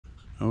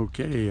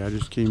Okay, I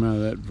just came out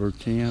of that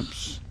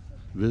Verkamps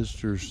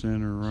Visitor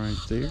Center right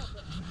there,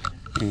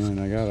 and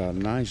I got a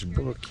nice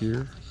book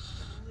here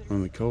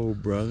from the Cole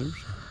brothers.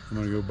 I'm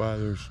gonna go by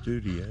their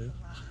studio.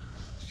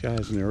 These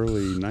guys in the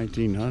early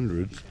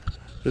 1900s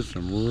did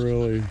some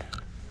really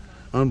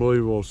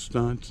unbelievable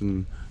stunts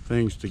and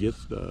things to get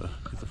the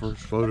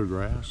first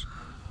photographs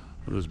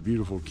of this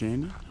beautiful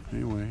canyon.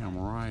 Anyway, I'm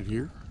right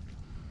here.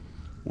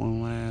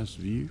 One last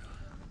view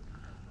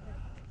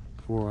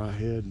before I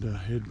head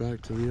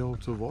back to the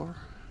old Tovar.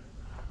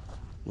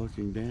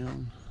 Looking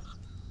down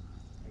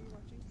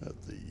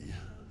at the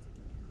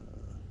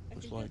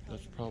looks like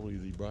that's probably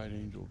the Bright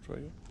Angel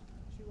Trail.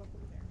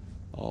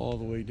 All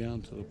the way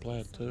down to the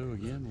plateau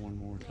again one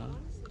more time.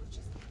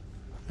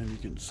 And you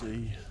can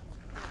see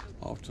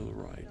off to the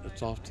right.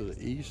 It's off to the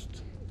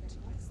east,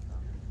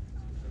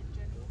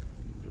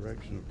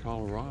 direction of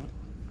Colorado.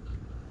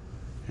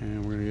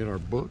 And we're gonna get our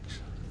books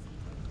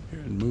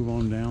here and move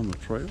on down the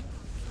trail.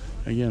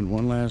 Again,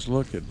 one last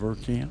look at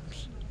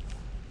Verkamps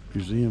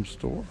Museum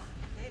Store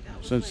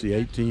since the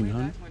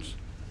 1800s.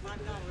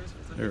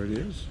 There it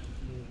is.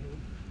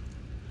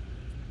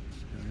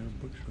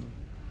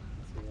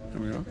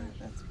 There we are.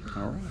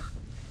 All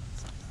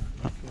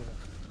right.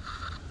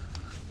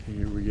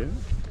 Here we go.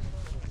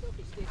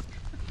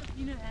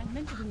 You know, I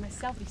meant to do my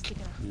selfie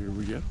sticking up. Here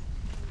we go.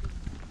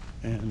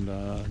 And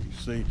you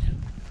see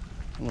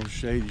a little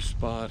shady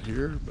spot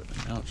here, but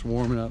now it's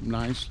warming up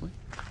nicely,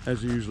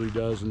 as it usually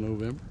does in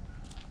November.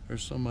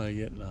 There's somebody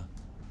getting a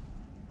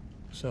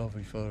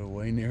selfie photo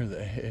way near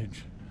the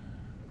edge.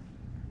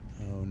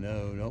 Oh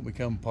no, don't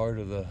become part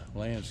of the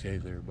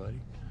landscape there,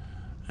 buddy.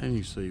 And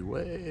you see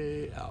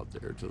way out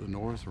there to the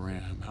north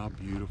rim how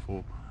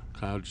beautiful.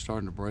 Clouds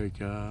starting to break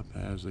up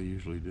as they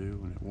usually do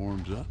when it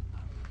warms up.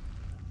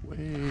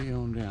 Way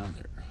on down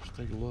there. Let's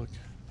take a look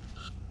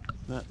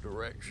that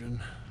direction.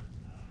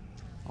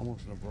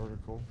 Almost in a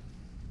vertical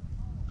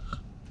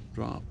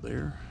drop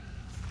there.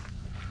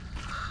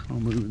 I'll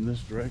move in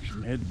this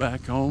direction, head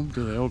back home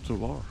to the El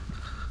Tovar.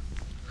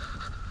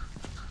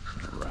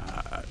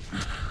 Right.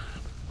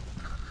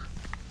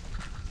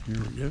 Here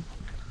we go.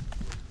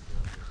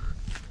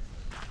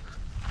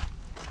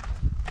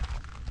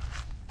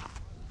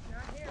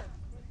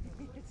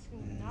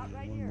 And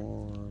one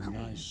more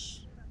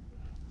nice,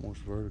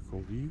 almost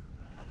vertical view.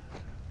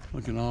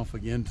 Looking off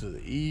again to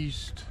the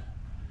east.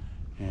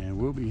 And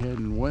we'll be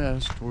heading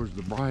west towards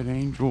the Bright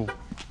Angel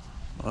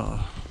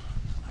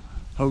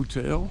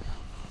Hotel.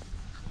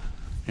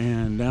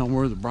 And down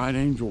where the Bright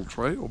Angel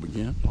Trail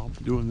begins. I'll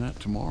be doing that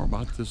tomorrow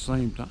about the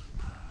same time.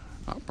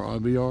 I'll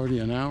probably be already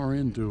an hour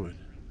into it.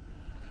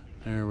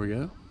 There we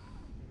go.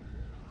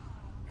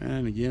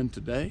 And again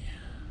today's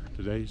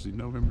the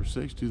November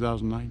 6th,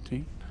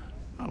 2019,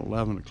 about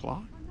 11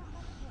 o'clock.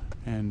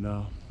 And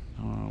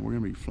we're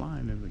gonna be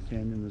flying in the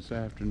canyon this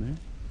afternoon.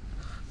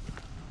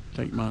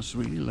 Take my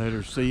sweetie, let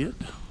her see it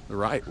the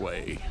right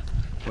way.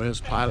 Well, us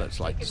pilots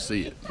like to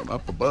see it from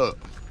up above.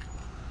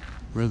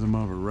 Rhythm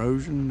of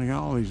erosion. They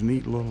got all these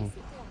neat little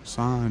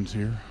signs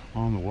here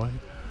on the way.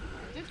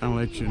 Kind of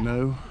let you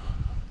know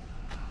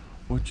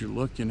what you're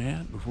looking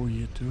at before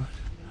you get to it.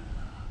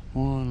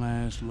 One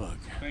last look.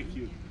 Thank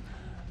you.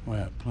 We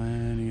have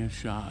plenty of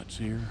shots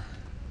here.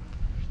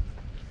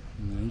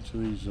 And each of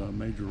these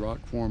major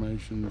rock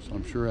formations,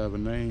 I'm sure, have a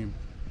name.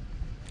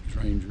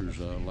 Strangers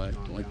like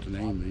to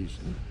name these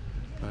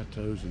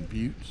plateaus and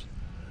buttes.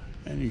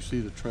 And you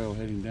see the trail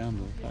heading down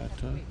to the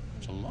plateau.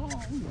 It's a long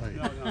way.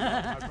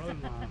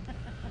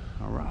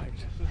 All right.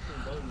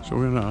 So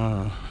we're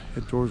gonna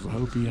head towards the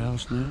Hopi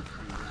house now.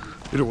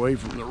 Get away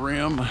from the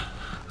rim.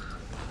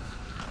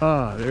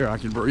 There, I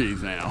can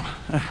breathe now.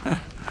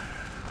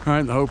 All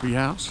right, the Hopi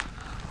house.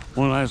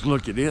 One last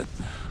look at it.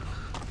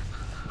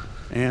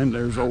 And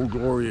there's Old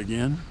Glory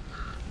again.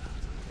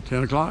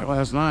 10 o'clock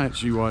last night,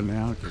 she wasn't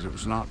out because it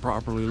was not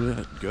properly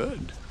lit.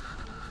 Good.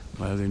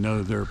 Glad they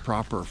know their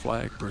proper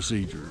flag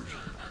procedures.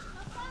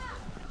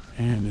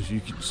 And as you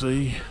can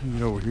see, you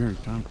get over here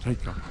and kind of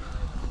take a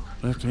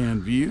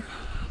left-hand view.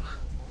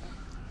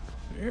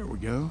 There we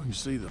go. You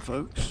see the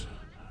folks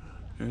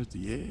there at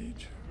the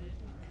edge.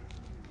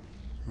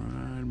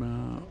 Right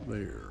about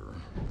there.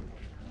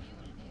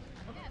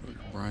 There's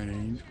Bright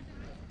Angel.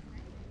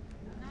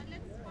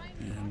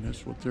 And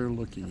that's what they're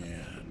looking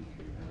at.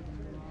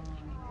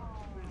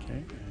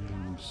 Okay,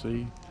 and you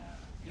see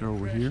they're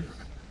over here.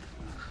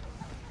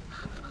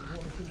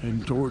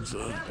 Heading towards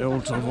the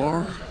El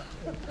Tovar.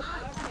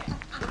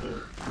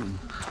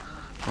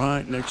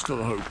 Right next to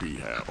the Hopi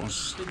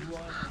house.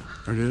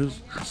 There it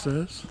is, it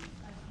says.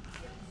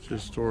 It's a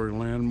historic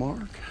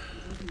landmark.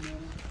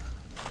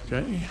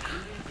 Okay.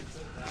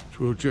 It's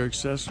wheelchair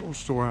accessible,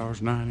 store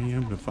hours 9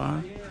 a.m. to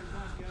 5.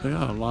 They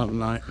got a lot of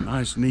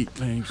nice, neat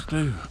things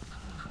too.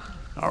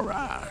 All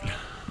right.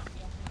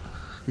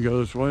 We go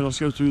this way, let's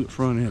go through the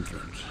front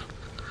entrance.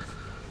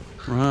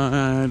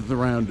 Right the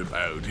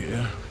roundabout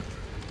here.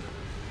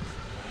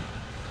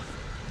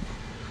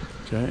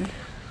 Okay.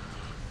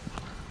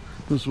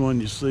 This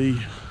one you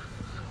see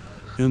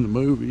in the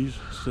movies.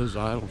 It says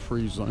idle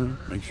free zone.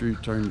 Make sure you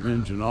turn your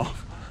engine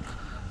off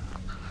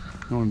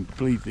Don't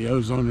deplete the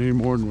ozone any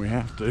more than we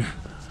have to.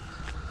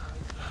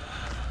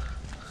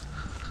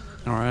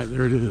 All right,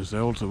 there it is,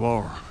 El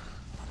Tovar.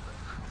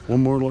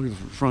 One more look at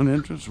the front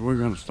entrance, we're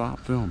going to stop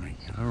filming.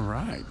 All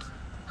right.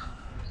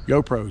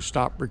 GoPro,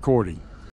 stop recording.